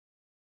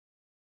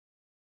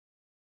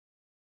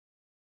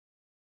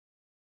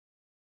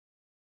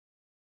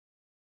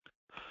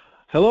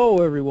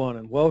Hello everyone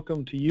and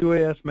welcome to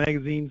UAS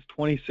Magazine's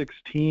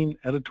 2016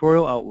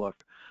 Editorial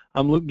Outlook.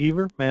 I'm Luke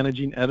Geaver,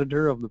 Managing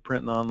Editor of the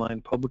print and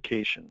online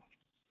publication.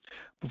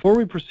 Before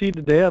we proceed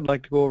today, I'd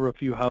like to go over a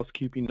few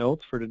housekeeping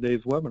notes for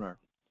today's webinar.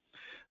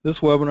 This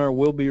webinar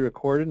will be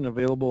recorded and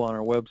available on our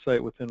website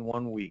within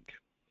 1 week.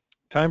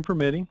 Time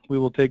permitting, we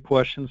will take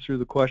questions through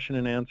the question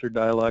and answer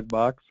dialog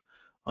box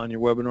on your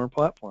webinar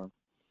platform.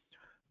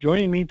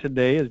 Joining me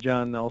today is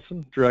John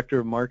Nelson,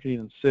 Director of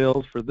Marketing and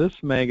Sales for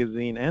this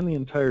magazine and the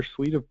entire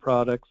suite of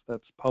products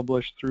that's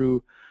published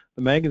through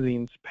the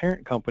magazine's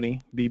parent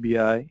company,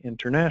 BBI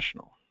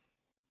International.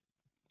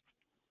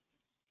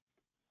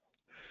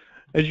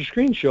 As your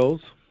screen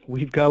shows,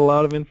 we've got a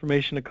lot of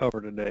information to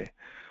cover today.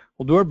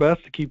 We'll do our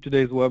best to keep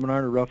today's webinar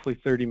to roughly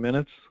 30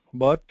 minutes,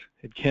 but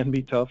it can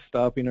be tough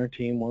stopping our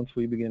team once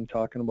we begin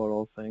talking about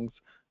all things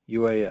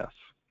UAS.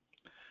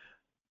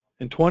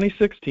 In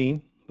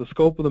 2016, the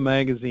scope of the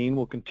magazine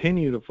will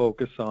continue to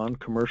focus on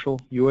commercial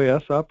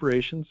UAS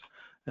operations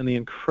and the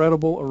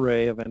incredible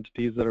array of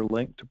entities that are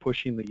linked to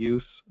pushing the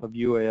use of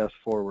UAS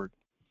forward.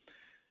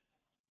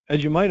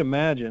 As you might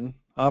imagine,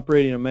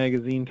 operating a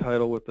magazine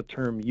title with the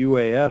term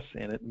UAS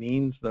in it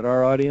means that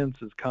our audience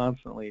is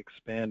constantly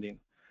expanding.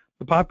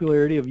 The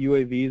popularity of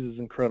UAVs is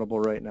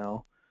incredible right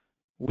now.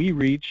 We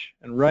reach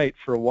and write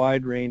for a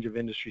wide range of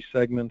industry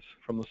segments,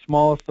 from the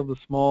smallest of the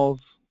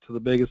smalls to the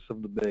biggest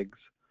of the bigs.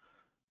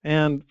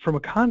 And from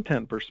a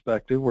content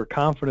perspective, we're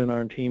confident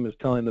our team is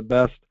telling the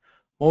best,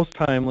 most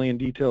timely and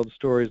detailed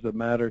stories that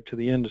matter to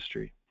the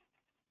industry.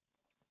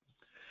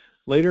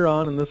 Later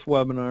on in this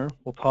webinar,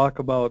 we'll talk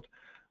about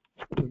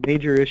the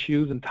major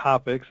issues and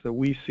topics that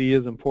we see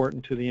as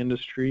important to the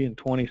industry in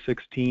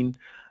 2016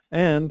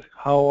 and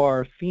how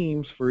our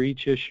themes for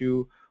each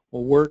issue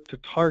will work to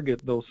target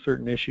those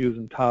certain issues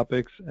and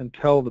topics and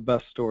tell the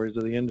best stories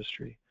of the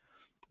industry.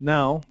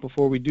 Now,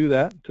 before we do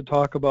that, to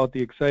talk about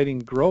the exciting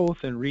growth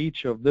and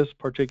reach of this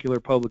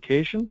particular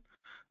publication,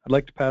 I'd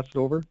like to pass it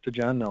over to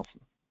John Nelson.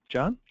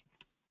 John?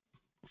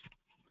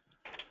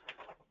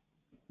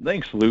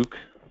 Thanks, Luke.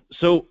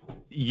 So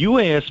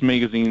UAS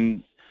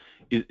Magazine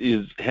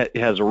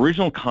has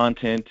original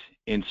content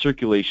in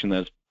circulation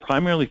that's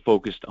primarily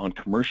focused on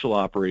commercial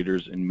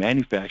operators and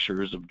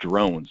manufacturers of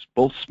drones,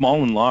 both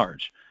small and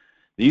large.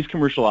 These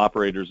commercial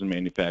operators and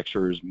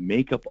manufacturers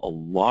make up a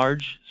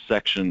large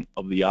section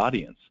of the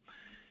audience.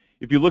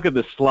 If you look at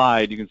this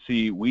slide, you can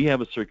see we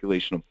have a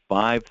circulation of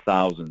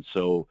 5,000.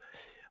 So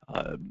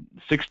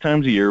 6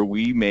 times a year,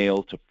 we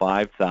mail to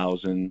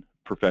 5,000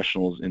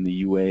 professionals in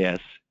the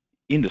UAS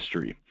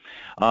industry.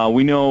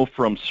 We know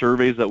from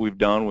surveys that we've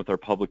done with our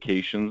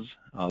publications,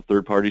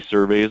 third-party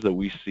surveys, that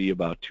we see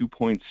about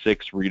 2.6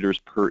 readers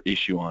per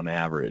issue on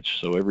average.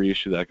 So every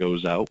issue that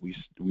goes out,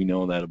 we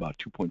know that about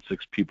 2.6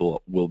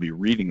 people will be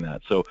reading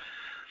that. So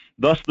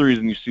thus the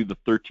reason you see the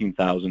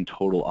 13,000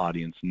 total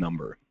audience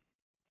number.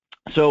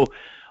 So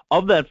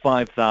of that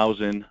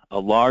 5,000, a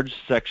large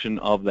section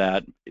of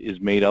that is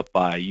made up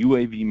by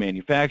UAV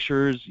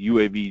manufacturers,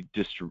 UAV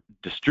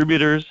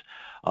distributors,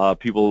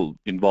 people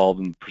involved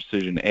in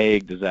precision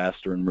ag,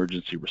 disaster and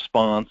emergency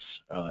response,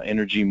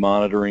 energy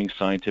monitoring,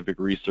 scientific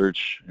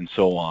research, and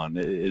so on,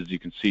 as you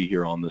can see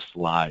here on this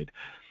slide.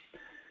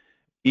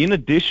 In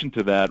addition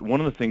to that, one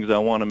of the things I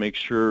want to make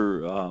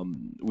sure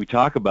we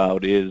talk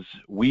about is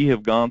we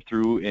have gone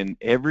through, and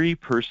every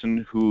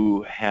person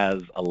who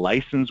has a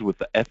license with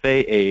the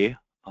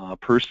FAA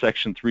per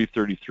Section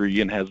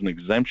 333 and has an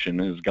exemption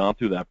and has gone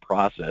through that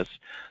process,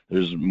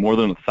 there's more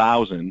than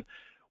 1,000,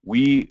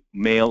 we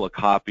mail a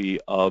copy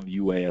of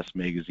UAS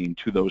Magazine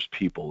to those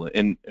people.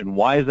 And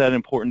why is that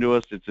important to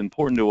us? It's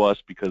important to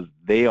us because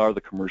they are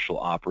the commercial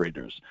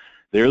operators.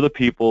 They're the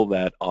people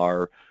that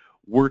are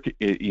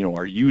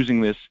are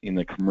using this in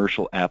the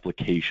commercial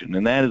application,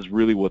 and that is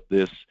really what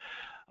this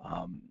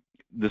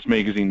this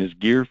magazine is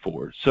geared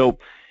for. So,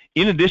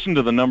 in addition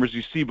to the numbers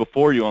you see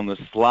before you on this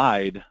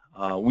slide,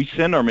 we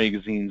send our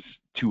magazines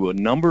to a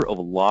number of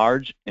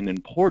large and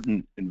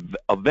important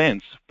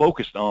events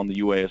focused on the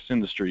UAS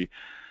industry.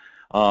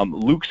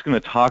 Luke's going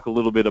to talk a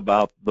little bit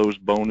about those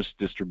bonus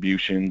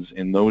distributions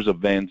and those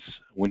events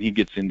when he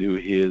gets into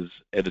his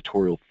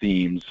editorial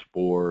themes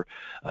for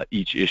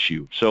each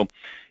issue. So,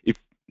 if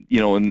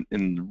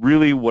and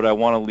really what I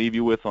want to leave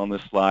you with on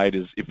this slide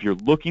is, if you're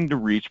looking to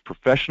reach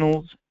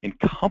professionals and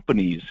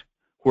companies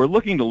who are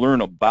looking to learn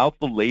about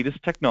the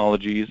latest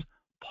technologies,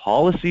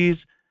 policies,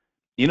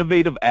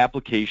 innovative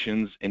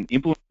applications, and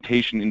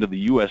implementation into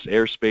the U.S.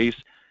 airspace,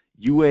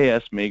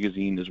 UAS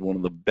Magazine is one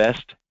of the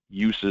best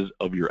uses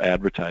of your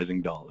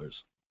advertising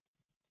dollars.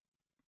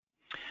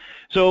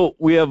 So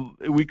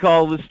we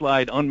call this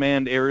slide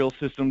Unmanned Aerial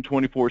System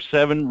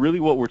 24/7. Really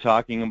what we're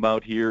talking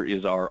about here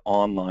is our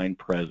online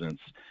presence.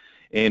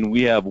 And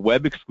we have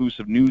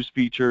web-exclusive news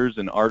features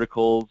and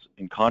articles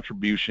and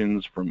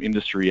contributions from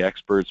industry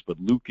experts,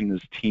 but Luke and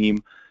his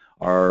team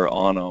are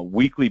on a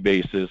weekly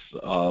basis,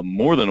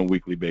 more than a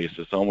weekly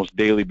basis, almost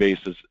daily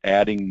basis,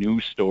 adding new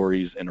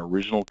stories and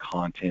original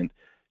content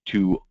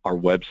to our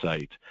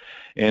website.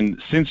 And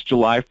since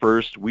July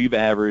 1st, we've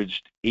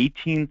averaged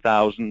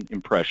 18,000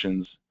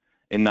 impressions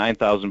and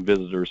 9,000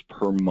 visitors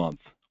per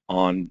month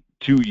on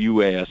to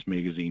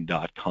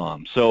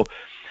UASmagazine.com. So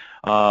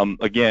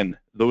again,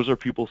 those are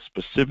people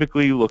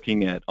specifically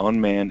looking at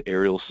unmanned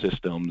aerial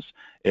systems.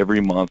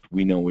 Every month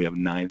we know we have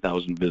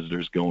 9,000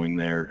 visitors going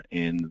there,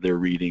 and they're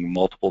reading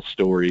multiple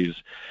stories,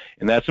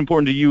 and that's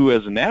important to you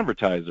as an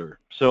advertiser.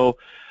 So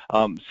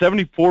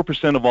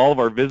 74% of all of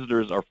our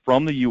visitors are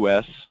from the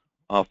U.S.,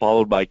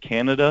 followed by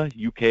Canada,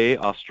 UK,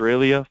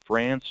 Australia,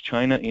 France,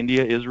 China,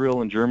 India,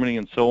 Israel, and Germany,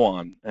 and so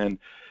on. And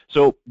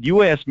so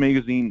UAS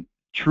Magazine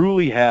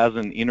truly has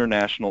an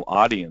international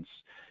audience.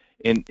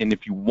 And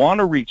if you want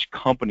to reach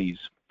companies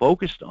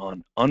focused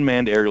on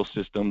unmanned aerial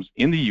systems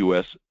in the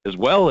U.S. as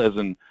well as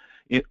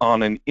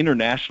on an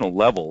international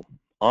level,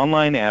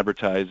 online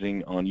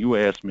advertising on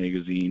UAS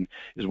Magazine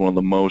is one of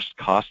the most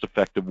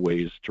cost-effective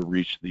ways to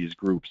reach these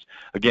groups.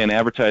 Again,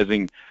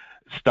 advertising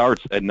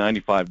starts at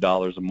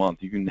 $95 a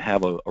month. You can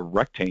have a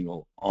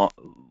rectangle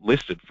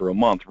listed for a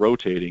month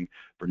rotating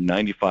for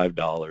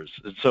 $95.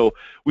 And so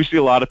we see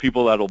a lot of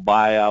people that'll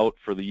buy out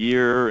for the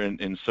year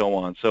and so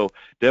on. So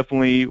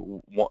definitely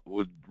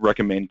would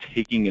recommend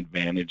taking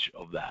advantage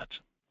of that.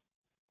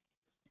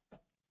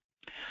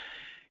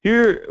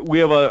 Here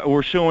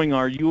we're showing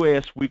our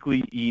UAS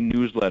Weekly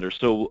e-newsletter.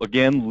 So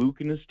again,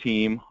 Luke and his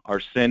team are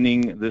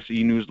sending this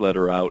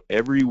e-newsletter out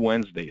every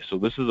Wednesday. So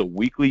this is a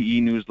weekly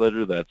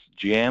e-newsletter that's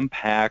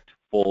jam-packed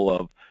full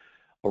of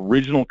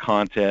original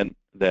content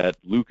that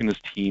Luke and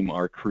his team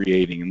are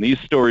creating. And these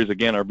stories,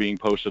 again, are being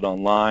posted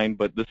online,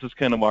 but this is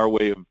kind of our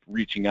way of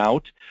reaching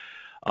out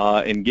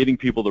and getting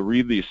people to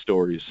read these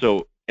stories.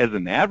 So as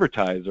an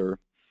advertiser,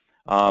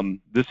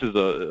 this is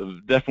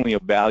definitely a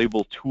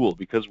valuable tool,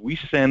 because we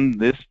send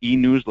this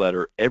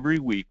e-newsletter every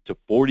week to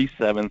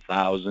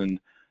 47,000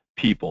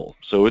 people.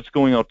 So it's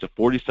going out to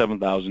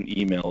 47,000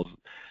 emails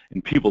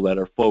and people that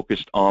are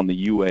focused on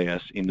the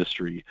UAS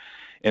industry.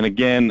 And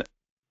again,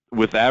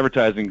 with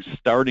advertising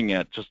starting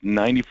at just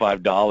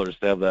 $95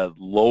 to have that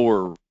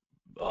lower,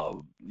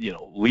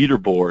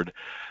 leaderboard,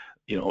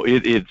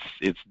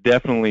 it's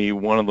definitely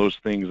one of those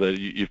things that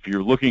if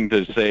you're looking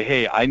to say,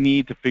 hey, I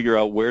need to figure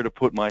out where to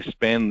put my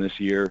spend this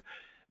year,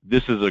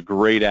 this is a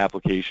great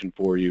application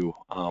for you.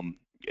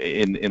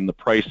 And the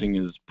pricing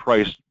is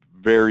priced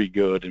very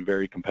good and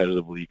very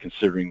competitively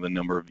considering the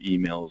number of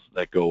emails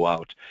that go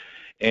out.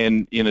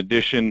 And in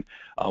addition,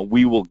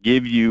 we will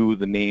give you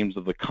the names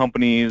of the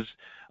companies,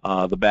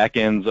 the back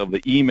ends of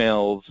the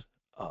emails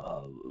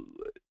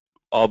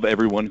of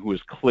everyone who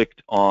has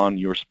clicked on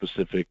your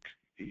specific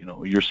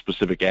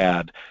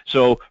ad.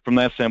 So from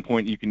that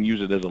standpoint, you can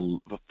use it as a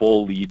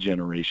full lead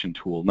generation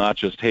tool, not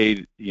just,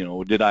 hey,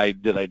 did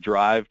I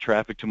drive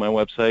traffic to my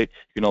website?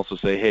 You can also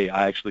say, hey,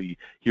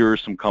 here are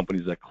some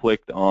companies that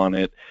clicked on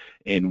it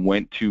and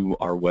went to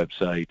our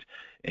website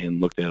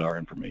and looked at our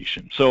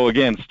information. So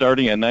again,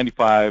 starting at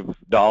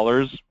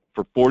 $95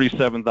 for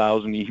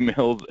 47,000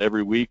 emails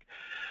every week,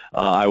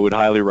 I would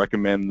highly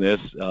recommend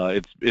this.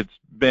 It's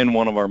been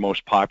one of our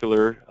most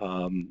popular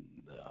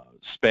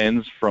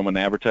spends from an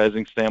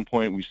advertising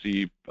standpoint. We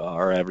see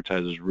our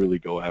advertisers really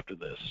go after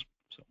this.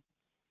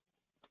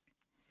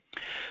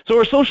 So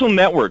our social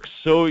networks.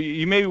 So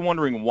you may be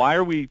wondering, why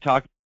are we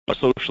talking about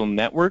social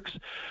networks?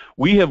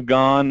 We have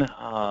gone,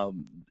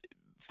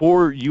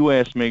 for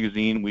UAS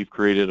Magazine, we've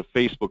created a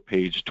Facebook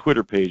page,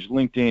 Twitter page,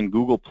 LinkedIn,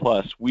 Google+.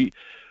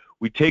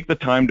 We take the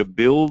time to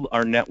build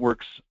our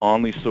networks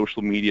on these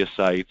social media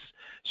sites.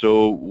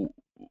 So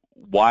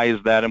why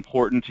is that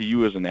important to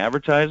you as an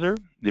advertiser?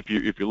 If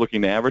you're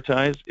looking to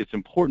advertise, it's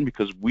important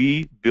because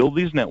we build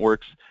these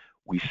networks.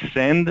 We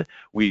send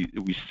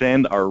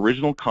our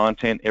original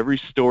content. Every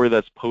story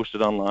that's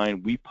posted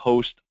online, we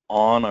post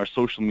on our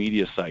social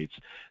media sites.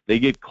 They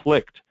get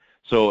clicked.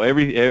 So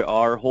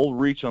our whole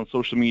reach on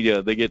social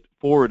media, they get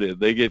forwarded,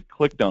 they get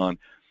clicked on.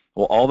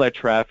 Well, all that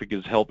traffic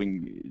is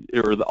helping,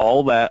 or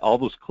all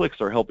those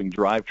clicks are helping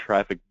drive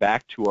traffic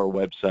back to our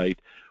website,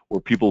 where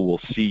people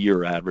will see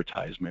your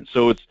advertisement.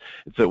 So it's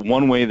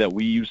one way that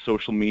we use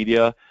social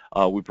media.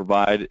 We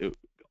provide a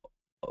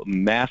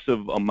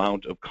massive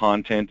amount of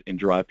content and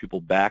drive people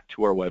back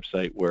to our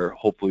website, where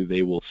hopefully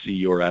they will see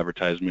your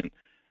advertisement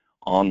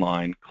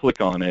online,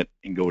 click on it,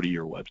 and go to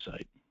your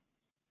website.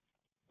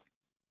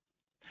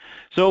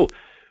 So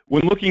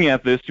when looking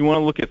at this, you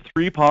want to look at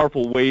three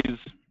powerful ways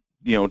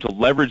to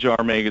leverage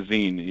our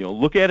magazine.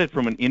 Look at it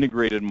from an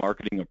integrated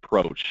marketing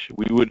approach.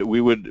 We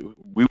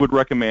would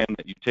recommend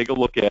that you take a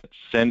look at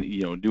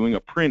doing a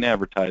print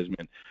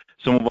advertisement,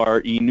 some of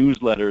our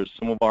e-newsletters,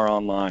 some of our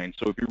online.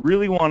 So if you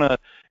really want to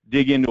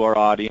dig into our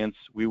audience,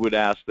 we would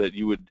ask that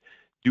you would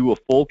do a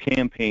full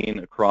campaign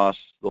across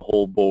the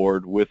whole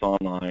board with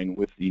online,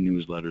 with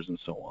e-newsletters, and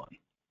so on.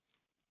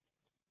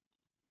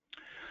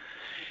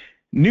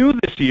 New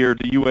this year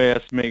to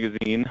UAS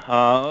Magazine,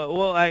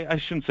 well, I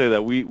shouldn't say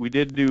that. We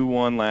did do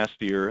one last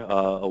year,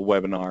 a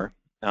webinar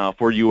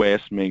for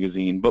UAS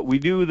Magazine, but we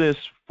do this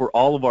for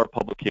all of our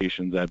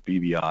publications at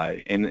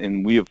BBI,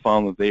 and we have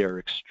found that they are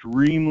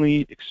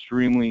extremely,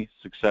 extremely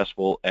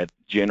successful at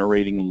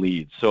generating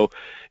leads. So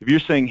if you're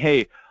saying,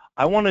 hey,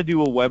 I want to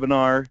do a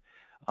webinar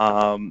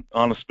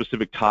on a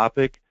specific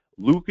topic,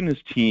 Luke and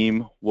his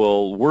team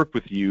will work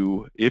with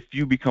you. If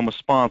you become a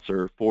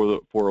sponsor for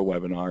a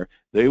webinar,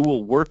 they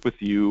will work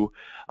with you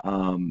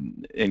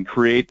and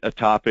create a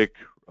topic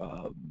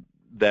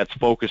that's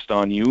focused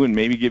on you, and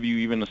maybe give you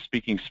even a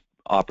speaking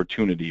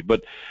opportunity,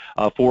 but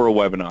for a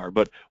webinar.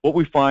 But what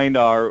we find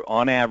are,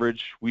 on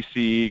average, we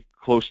see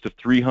close to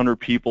 300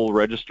 people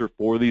register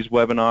for these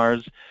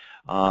webinars,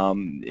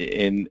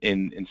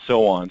 and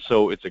so on.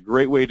 So it's a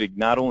great way to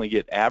not only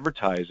get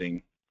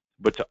advertising,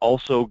 but to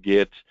also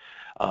get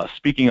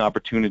speaking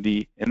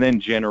opportunity and then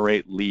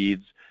generate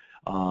leads,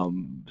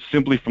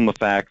 simply from the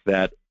fact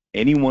that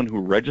anyone who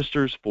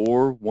registers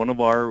for one of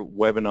our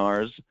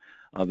webinars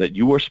that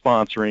you are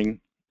sponsoring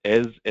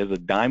as a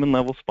diamond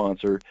level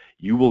sponsor,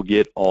 you will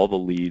get all the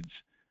leads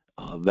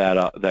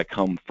that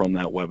come from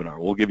that webinar.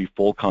 We'll give you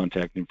full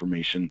contact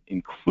information,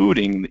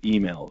 including the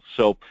emails.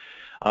 So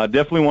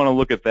definitely want to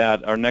look at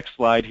that. Our next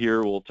slide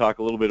here, we'll talk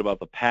a little bit about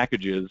the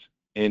packages.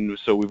 And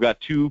so we've got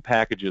 2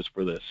 packages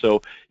for this.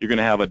 So you're going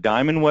to have a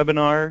diamond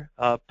webinar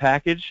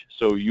package.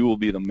 So you will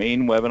be the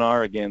main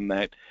webinar. Again,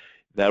 that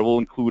will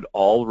include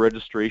all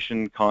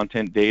registration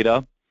content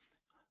data.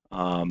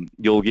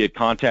 You'll get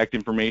contact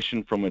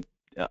information from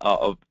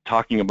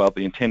talking about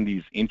the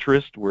attendees'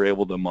 interest. We're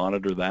able to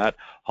monitor that.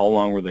 How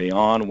long were they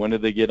on? When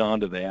did they get on?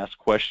 Did they ask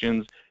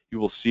questions? You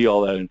will see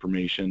all that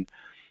information.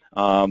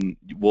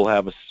 We'll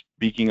have a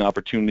speaking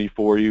opportunity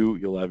for you.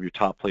 You'll have your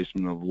top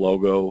placement of the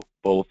logo,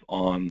 both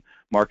on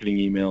marketing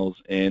emails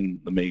and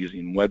the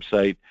magazine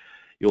website.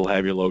 You'll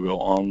have your logo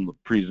on the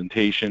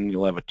presentation.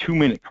 You'll have a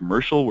 2-minute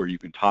commercial where you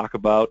can talk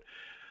about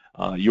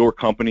your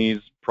company's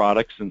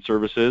products and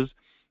services,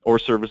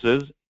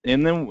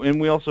 and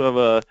we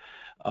also have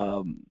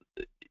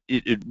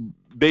it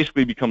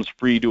basically becomes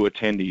free to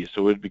attendees,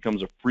 so it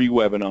becomes a free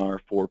webinar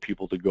for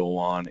people to go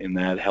on, and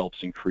that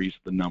helps increase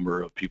the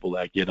number of people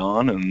that get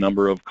on and the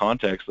number of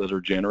contacts that are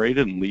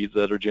generated and leads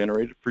that are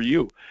generated for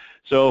you.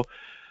 So,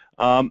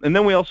 and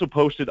then we also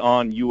posted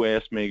on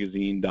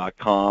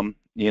UASmagazine.com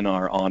in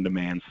our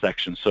on-demand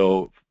section,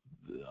 so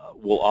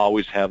we'll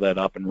always have that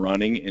up and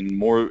running, and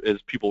more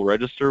as people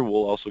register,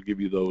 we'll also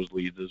give you those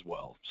leads as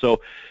well.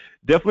 So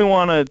definitely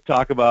want to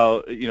talk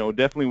about,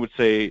 definitely would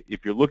say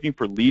if you're looking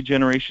for lead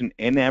generation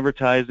and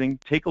advertising,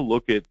 take a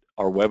look at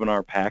our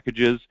webinar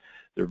packages.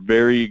 They're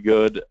very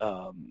good.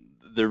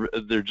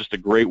 They're just a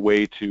great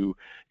way to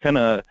kind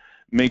of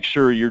make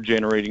sure you're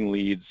generating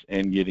leads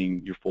and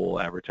getting your full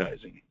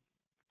advertising.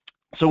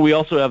 So we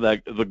also have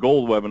the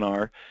gold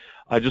webinar.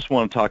 I just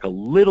want to talk a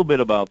little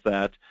bit about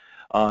that.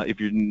 If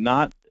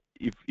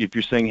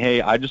you're saying,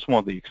 hey, I just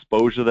want the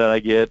exposure that I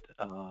get,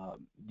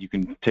 you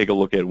can take a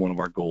look at one of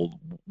our gold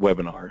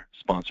webinar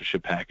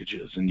sponsorship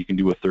packages, and you can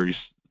do a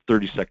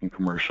 30-second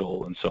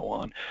commercial and so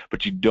on,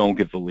 but you don't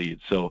get the lead,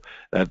 so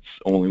that's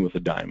only with a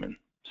diamond.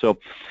 So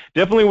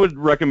definitely would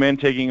recommend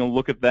taking a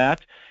look at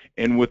that.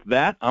 And with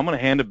that, I'm going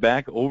to hand it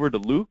back over to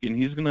Luke, and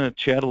he's going to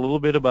chat a little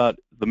bit about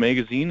the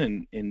magazine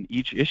and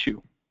each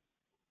issue.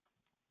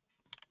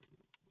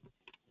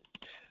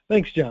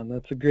 Thanks, John.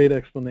 That's a great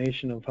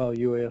explanation of how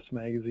UAS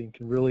Magazine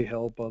can really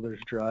help others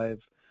drive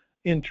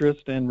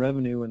interest and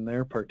revenue in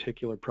their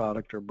particular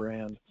product or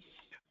brand.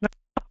 Now,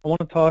 I want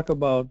to talk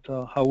about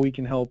how we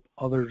can help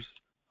others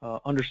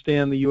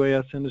understand the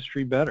UAS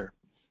industry better.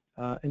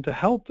 And to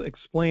help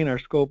explain our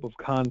scope of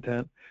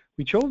content,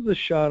 we chose this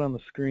shot on the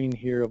screen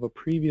here of a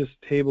previous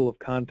table of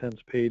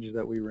contents page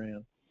that we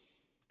ran.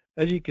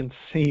 As you can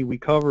see, we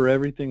cover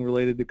everything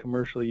related to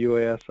commercial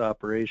UAS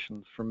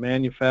operations, from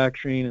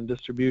manufacturing and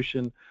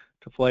distribution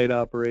to flight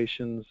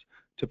operations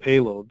to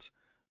payloads.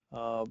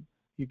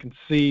 You can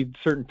see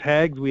certain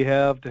tags we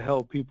have to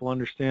help people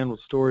understand what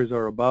stories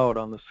are about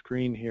on the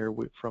screen here,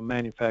 from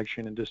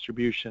manufacturing and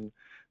distribution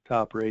to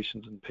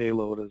operations and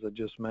payload, as I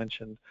just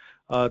mentioned.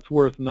 It's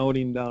worth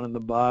noting down in the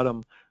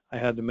bottom, I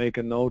had to make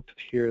a note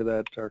here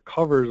that our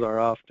covers are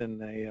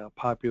often a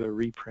popular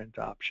reprint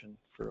option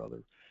for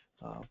other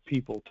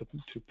people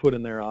to put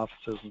in their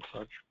offices and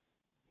such.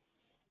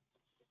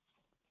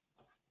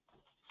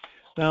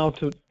 Now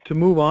to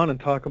move on and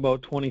talk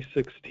about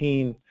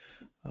 2016,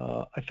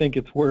 I think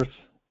it's worth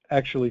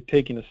actually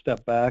taking a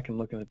step back and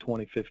looking at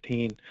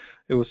 2015.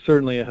 It was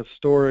certainly a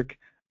historic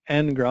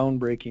and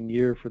groundbreaking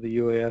year for the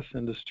UAS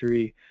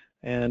industry,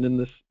 and in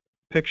this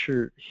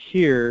picture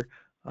here,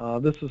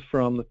 this is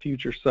from the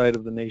future site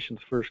of the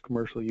nation's first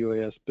commercial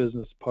UAS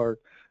business park.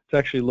 It's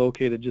actually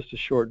located just a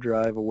short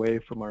drive away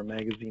from our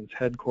magazine's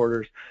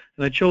headquarters.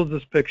 And I chose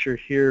this picture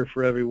here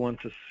for everyone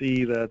to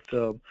see that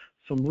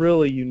some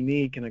really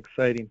unique and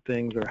exciting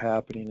things are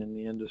happening in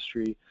the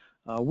industry.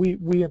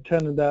 We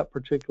attended that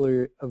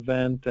particular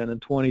event, and in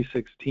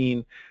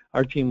 2016,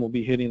 our team will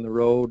be hitting the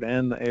road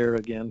and the air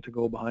again to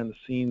go behind the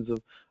scenes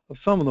of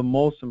some of the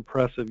most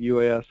impressive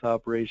UAS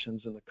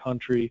operations in the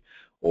country,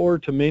 or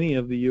to many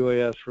of the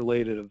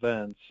UAS-related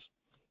events.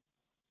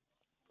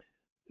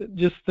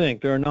 Just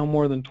think, there are now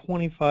more than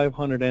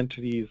 2,500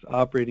 entities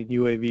operating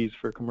UAVs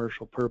for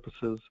commercial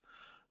purposes.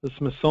 The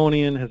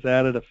Smithsonian has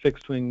added a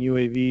fixed-wing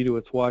UAV to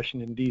its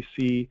Washington,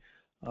 D.C.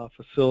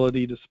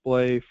 facility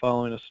display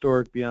following a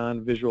historic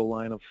beyond visual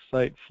line of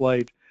sight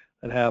flight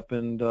that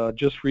happened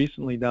just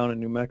recently down in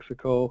New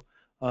Mexico.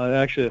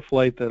 Actually a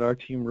flight that our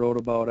team wrote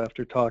about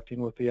after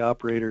talking with the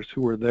operators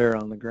who were there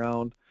on the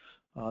ground.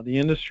 The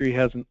industry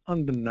has an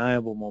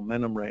undeniable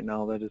momentum right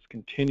now that is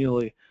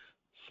continually,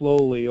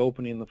 slowly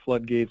opening the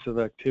floodgates of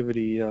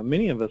activity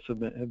many of us have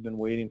been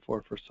waiting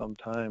for some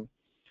time.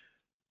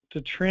 To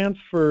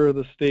transfer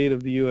the state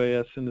of the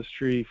UAS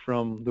industry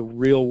from the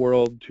real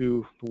world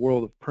to the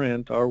world of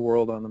print, our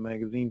world on the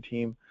magazine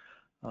team,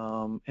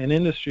 an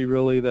industry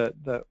really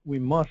that we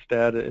must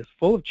add is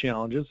full of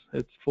challenges,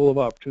 it's full of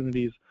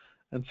opportunities,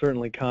 and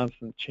certainly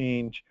constant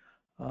change.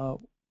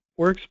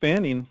 We're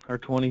expanding our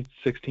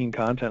 2016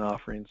 content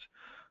offerings.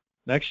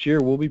 Next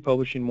year we'll be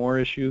publishing more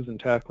issues and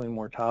tackling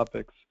more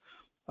topics.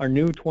 Our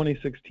new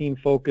 2016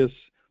 focus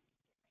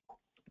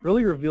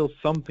really reveals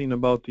something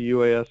about the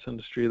UAS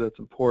industry that's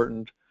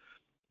important.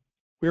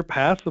 We're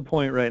past the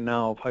point right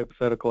now of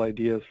hypothetical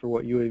ideas for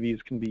what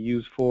UAVs can be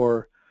used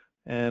for,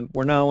 and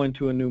we're now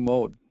into a new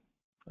mode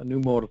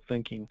of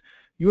thinking.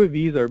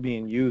 UAVs are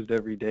being used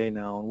every day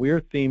now, and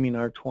we're theming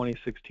our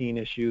 2016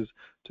 issues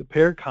to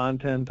pair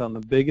content on the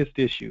biggest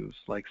issues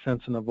like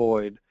sense and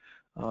avoid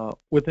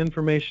with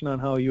information on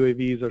how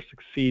UAVs are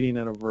succeeding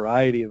in a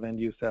variety of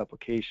end-use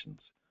applications.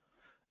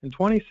 In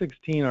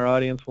 2016, our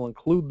audience will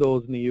include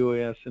those in the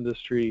UAS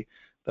industry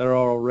that are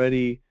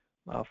already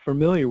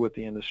familiar with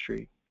the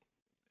industry.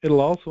 It'll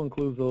also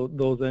include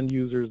those end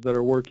users that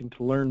are working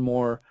to learn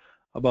more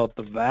about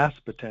the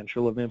vast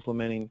potential of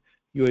implementing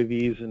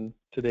UAVs in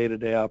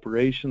day-to-day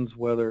operations,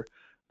 whether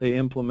they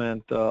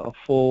implement a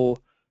full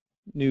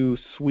new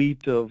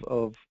suite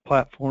of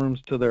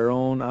platforms to their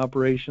own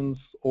operations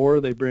or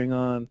they bring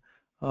on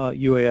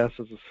UAS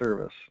as a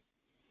service.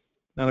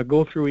 Now, to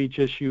go through each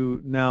issue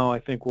now, I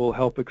think will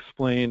help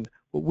explain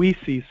what we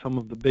see some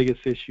of the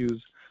biggest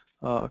issues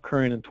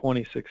occurring in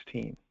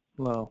 2016.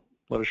 Well,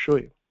 let us show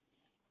you.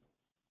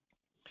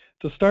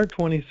 To start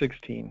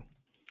 2016,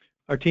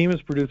 our team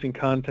is producing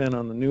content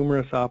on the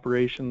numerous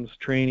operations,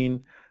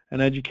 training,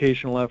 and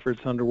educational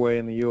efforts underway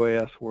in the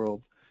UAS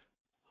world.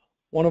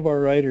 One of our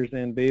writers,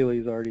 Ann Bailey,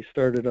 has already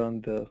started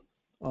on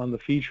the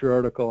feature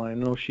article. I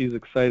know she's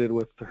excited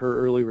with her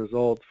early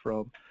results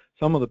from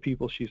some of the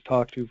people she's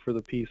talked to for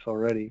the piece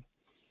already.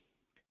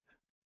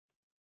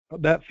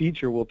 That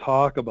feature will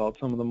talk about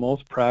some of the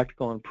most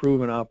practical and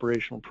proven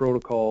operational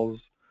protocols,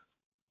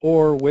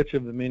 or which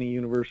of the many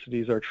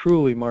universities are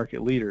truly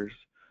market leaders.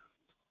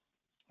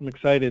 I'm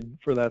excited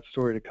for that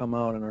story to come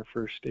out in our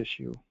first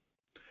issue.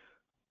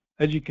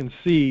 As you can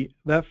see,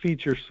 that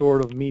feature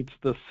sort of meets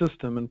the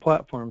system and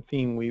platform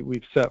theme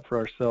we've set for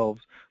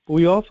ourselves, but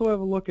we also have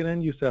a look at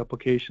end-use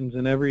applications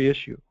in every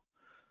issue.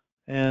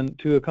 And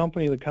to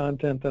accompany the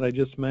content that I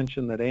just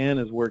mentioned that Ann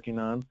is working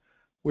on,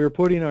 we're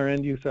putting our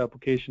end-use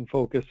application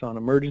focus on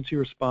emergency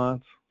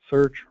response,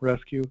 search,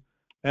 rescue,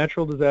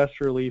 natural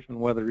disaster relief, and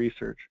weather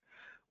research.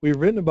 We've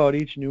written about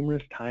each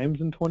numerous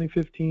times in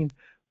 2015,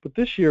 but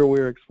this year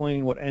we're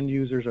explaining what end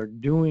users are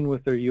doing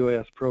with their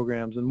UAS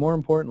programs, and more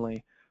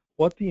importantly,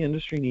 what the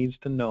industry needs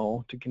to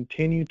know to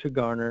continue to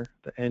garner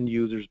the end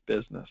user's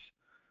business.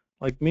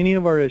 Like many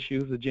of our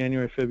issues, the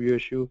January-February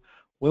issue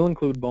will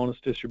include bonus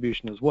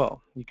distribution as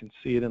well. You can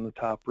see it in the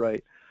top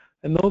right.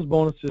 And those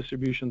bonus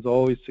distributions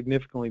always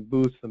significantly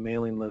boost the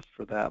mailing list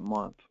for that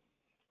month.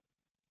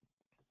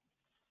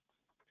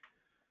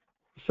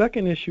 The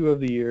second issue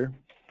of the year,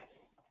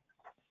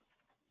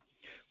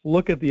 we'll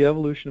look at the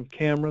evolution of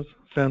cameras,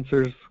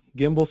 sensors,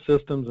 gimbal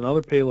systems, and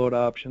other payload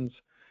options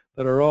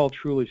that are all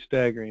truly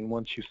staggering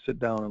once you sit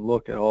down and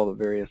look at all the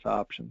various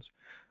options.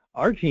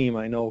 Our team,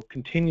 I know,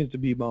 continues to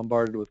be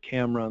bombarded with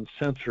camera and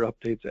sensor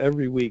updates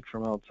every week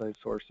from outside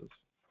sources.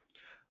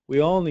 We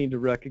all need to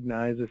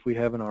recognize, if we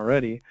haven't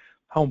already,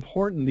 how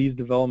important these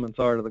developments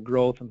are to the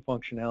growth and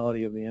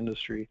functionality of the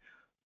industry.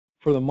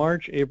 For the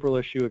March-April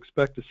issue,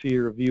 expect to see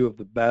a review of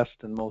the best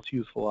and most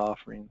useful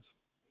offerings.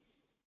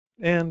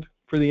 And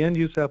for the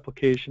end-use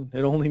application,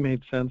 it only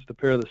made sense to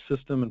pair the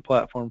system and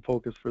platform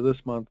focus for this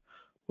month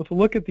with a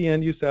look at the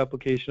end-use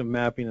application of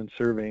mapping and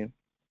surveying.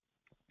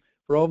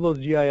 For all those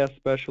GIS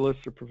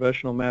specialists or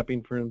professional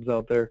mapping firms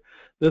out there,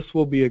 this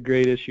will be a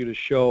great issue to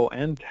show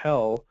and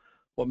tell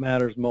what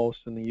matters most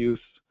in the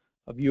use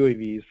of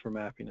UAVs for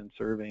mapping and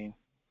surveying.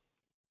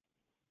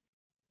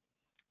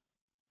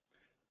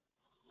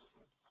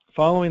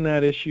 Following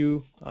that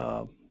issue,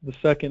 the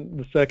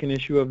second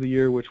issue of the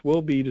year, which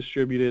will be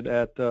distributed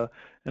at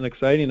an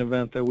exciting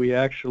event that we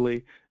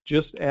actually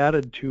just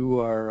added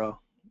to our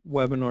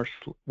webinar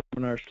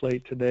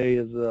slate today,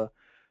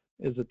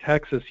 is a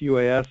Texas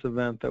UAS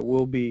event that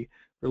we'll be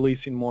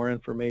releasing more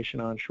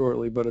information on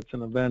shortly, but it's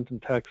an event in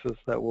Texas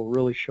that will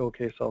really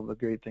showcase all the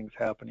great things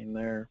happening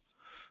there.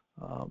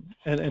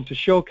 And to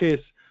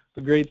showcase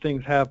the great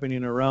things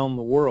happening around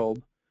the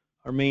world,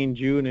 our main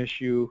June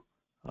issue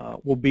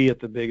will be at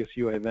the biggest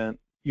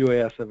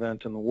UAS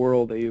event in the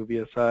world,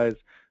 AUVSI's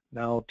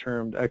now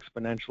termed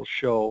Exponential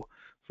Show.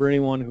 For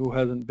anyone who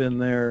hasn't been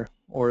there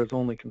or is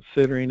only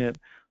considering it,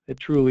 it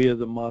truly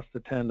is a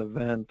must-attend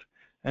event.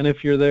 And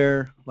if you're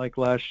there, like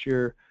last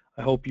year,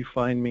 I hope you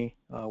find me.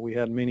 We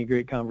had many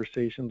great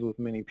conversations with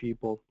many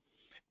people.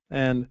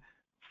 And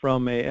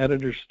from an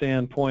editor's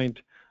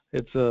standpoint,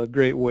 it's a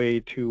great way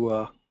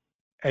to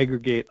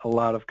aggregate a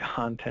lot of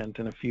content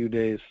in a few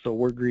days. So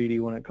we're greedy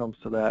when it comes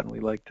to that, and we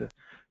like to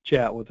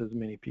chat with as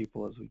many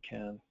people as we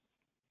can.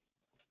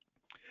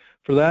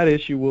 For that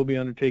issue, we'll be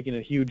undertaking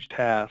a huge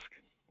task,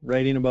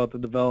 writing about the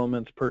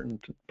developments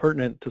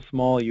pertinent to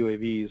small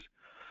UAVs.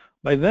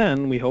 By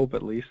then, we hope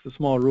at least, the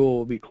small rule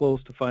will be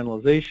close to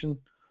finalization.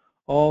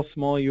 All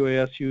small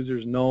UAS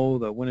users know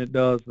that when it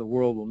does, the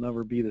world will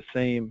never be the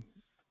same,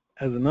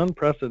 as an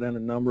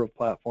unprecedented number of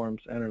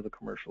platforms enter the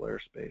commercial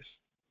airspace.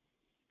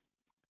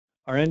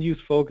 Our end-use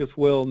focus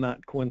will,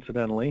 not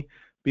coincidentally,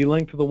 be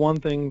linked to the one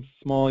thing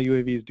small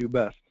UAVs do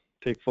best: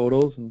 take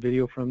photos and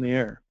video from the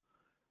air.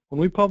 When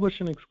we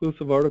published an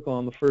exclusive article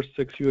on the first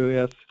 6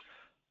 UAS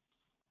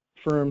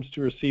firms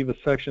to receive a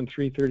Section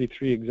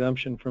 333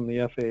 exemption from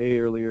the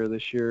FAA earlier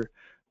this year,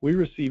 we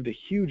received a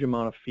huge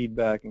amount of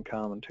feedback and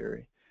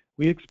commentary.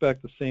 We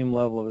expect the same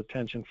level of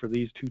attention for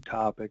these two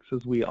topics,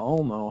 as we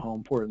all know how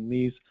important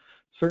these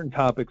certain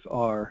topics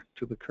are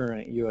to the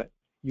current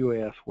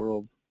UAS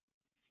world.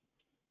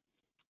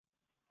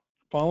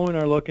 Following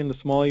our look into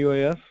small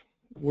UAS,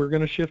 we're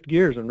going to shift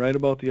gears and write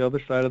about the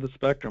other side of the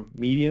spectrum,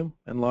 medium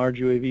and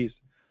large UAVs.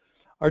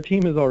 Our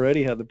team has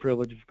already had the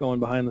privilege of going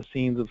behind the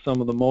scenes of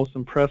some of the most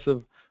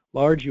impressive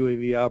large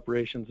UAV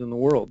operations in the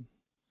world.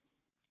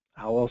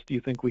 How else do you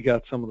think we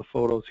got some of the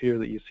photos here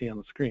that you see on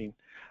the screen?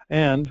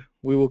 And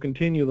we will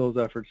continue those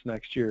efforts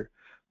next year.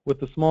 With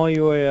the small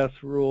UAS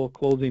rule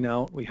closing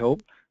out, we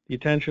hope, the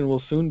attention will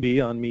soon be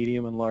on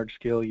medium and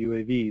large-scale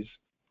UAVs.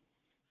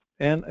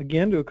 And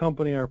again, to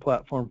accompany our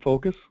platform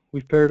focus,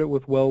 we've paired it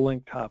with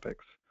well-linked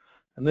topics.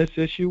 And this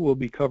issue will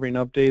be covering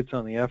updates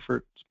on the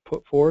efforts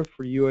put forth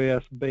for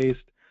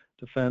UAS-based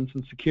defense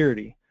and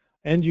security.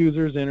 End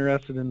users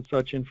interested in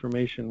such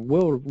information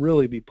will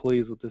really be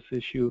pleased with this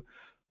issue,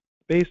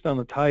 based on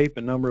the type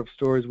and number of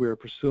stories we are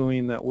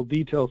pursuing that will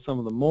detail some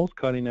of the most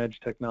cutting-edge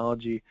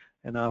technology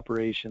and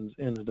operations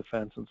in the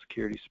defense and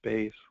security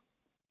space.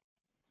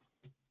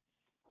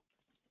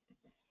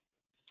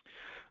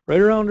 Right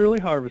around early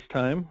harvest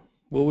time,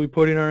 we'll be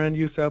putting our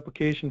end-use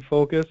application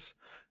focus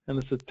in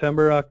the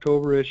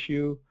September-October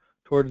issue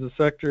towards the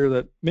sector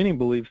that many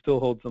believe still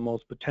holds the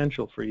most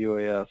potential for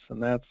UAS,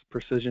 and that's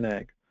precision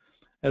ag.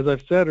 As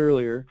I've said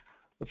earlier,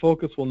 the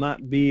focus will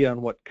not be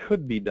on what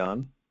could be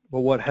done,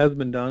 but what has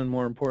been done, and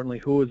more importantly,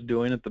 who is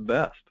doing it the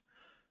best.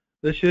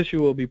 This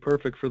issue will be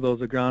perfect for those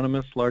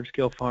agronomists,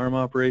 large-scale farm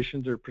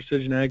operations, or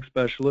precision ag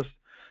specialists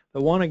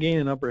that want to gain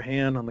an upper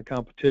hand on the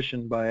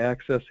competition by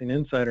accessing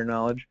insider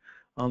knowledge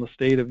on the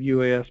state of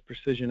UAS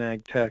precision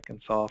ag tech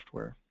and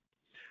software.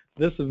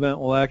 This event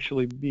will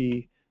actually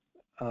be,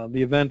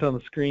 the event on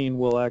the screen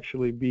will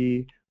actually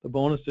be the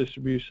bonus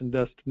distribution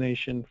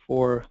destination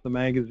for the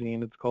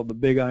magazine. It's called the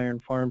Big Iron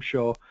Farm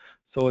Show,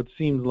 so it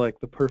seems like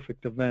the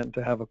perfect event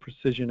to have a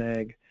precision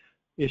ag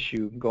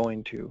issue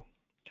going to.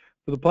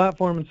 For the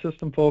platform and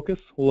system focus,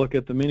 we'll look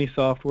at the many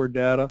software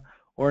data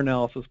or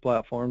analysis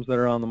platforms that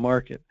are on the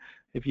market.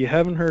 If you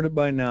haven't heard it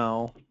by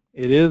now,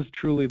 it is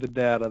truly the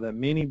data that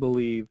many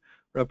believe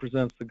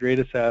represents the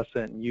greatest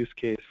asset and use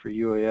case for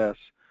UAS.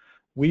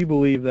 We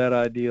believe that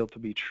ideal to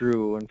be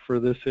true, and for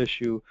this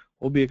issue,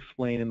 we'll be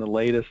explaining the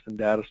latest in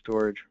data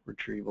storage,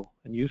 retrieval,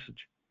 and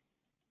usage.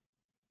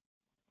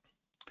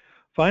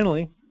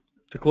 Finally,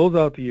 to close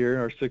out the year,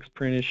 our 6th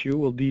print issue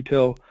will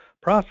detail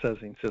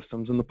processing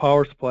systems and the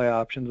power supply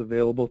options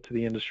available to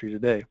the industry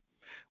today.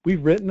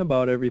 We've written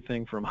about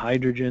everything from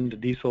hydrogen to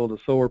diesel to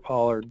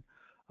solar-powered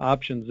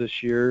options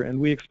this year, and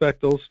we expect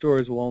those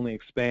stories will only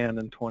expand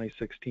in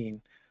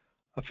 2016.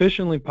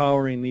 Efficiently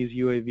powering these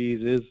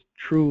UAVs is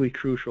truly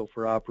crucial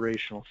for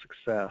operational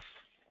success.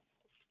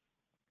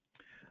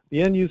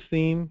 The end-use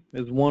theme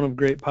is one of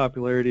great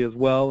popularity as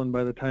well, and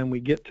by the time we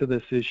get to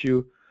this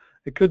issue,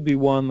 it could be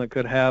one that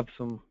could have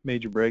some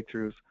major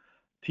breakthroughs.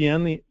 To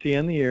end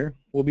the year,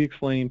 we'll be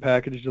explaining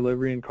package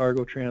delivery and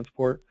cargo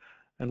transport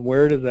and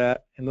where it is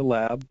at in the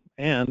lab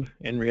and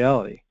in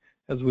reality.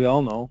 As we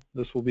all know,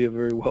 this will be a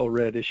very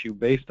well-read issue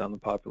based on the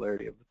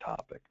popularity of the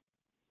topic.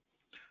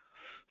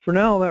 For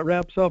now, that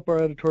wraps up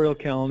our editorial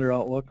calendar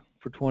outlook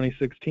for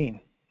 2016.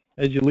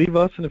 As you leave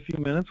us in a few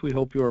minutes, we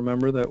hope you'll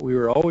remember that we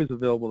are always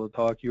available to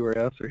talk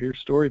UAS or hear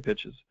story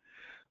pitches.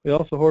 We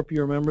also hope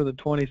you remember that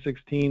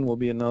 2016 will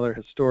be another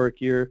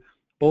historic year,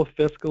 both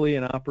fiscally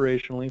and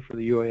operationally, for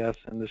the UAS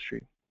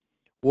industry.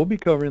 We'll be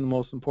covering the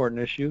most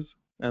important issues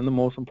and the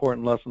most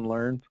important lesson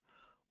learned,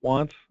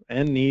 wants,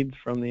 and needs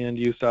from the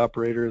end-use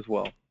operator as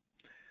well.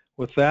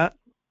 With that,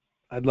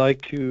 I'd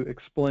like to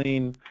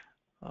explain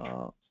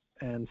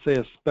and say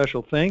a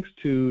special thanks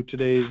to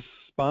today's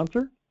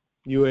sponsor,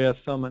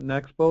 UAS Summit and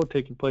Expo,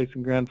 taking place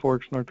in Grand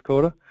Forks, North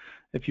Dakota.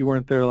 If you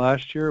weren't there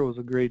last year, it was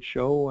a great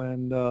show,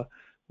 and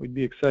we'd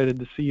be excited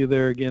to see you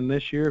there again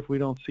this year if we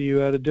don't see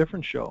you at a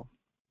different show.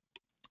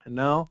 And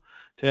now,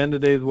 to end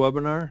today's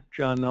webinar,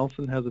 John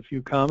Nelson has a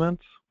few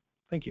comments.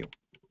 Thank you.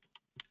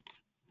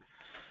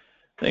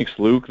 Thanks,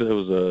 Luke. That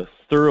was a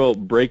thorough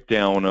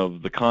breakdown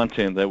of the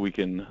content that we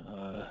can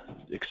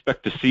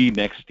expect to see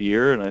next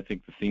year, and I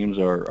think the themes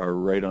are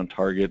right on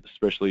target.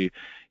 Especially,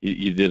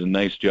 you did a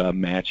nice job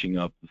matching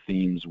up the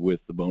themes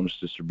with the bonus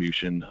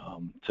distribution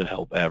to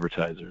help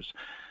advertisers.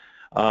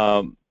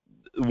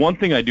 One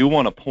thing I do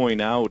want to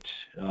point out,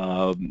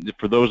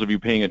 for those of you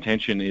paying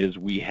attention, is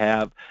we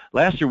have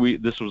last year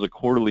this was a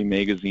quarterly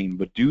magazine,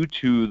 but due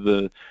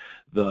to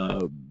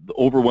the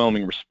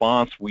overwhelming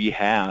response we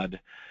had,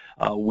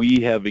 we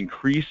have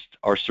increased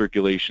our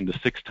circulation to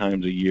 6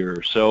 times a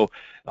year. So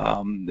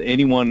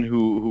anyone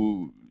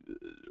who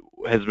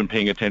has been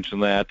paying attention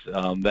to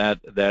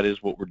that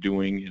is what we're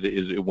doing.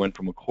 It went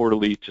from a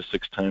quarterly to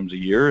 6 times a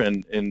year,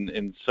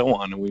 and so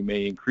on. And we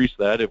may increase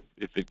that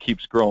if it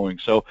keeps growing.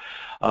 So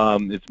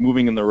it's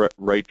moving in the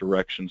right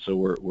direction. So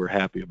we're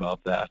happy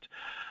about that.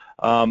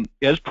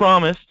 As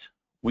promised,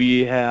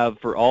 we have,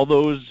 for all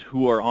those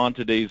who are on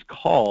today's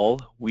call,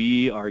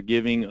 we are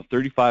giving a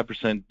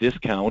 35%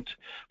 discount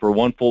for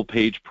one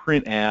full-page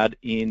print ad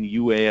in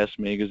UAS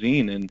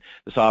Magazine, and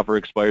this offer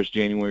expires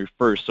January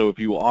 1st. So if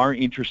you are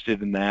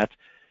interested in that,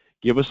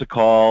 give us a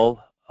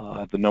call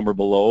at the number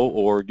below,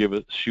 or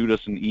shoot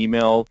us an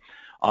email.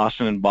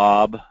 Austin and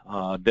Bob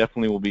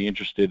definitely will be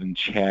interested in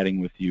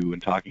chatting with you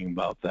and talking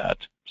about that.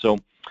 So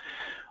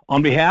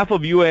on behalf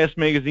of UAS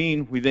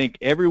Magazine, we thank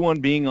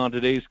everyone being on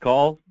today's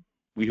call.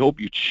 We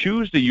hope you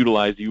choose to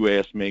utilize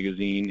UAS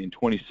Magazine in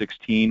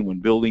 2016 when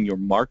building your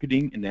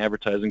marketing and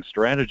advertising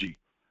strategy.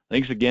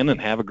 Thanks again, and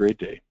have a great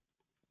day.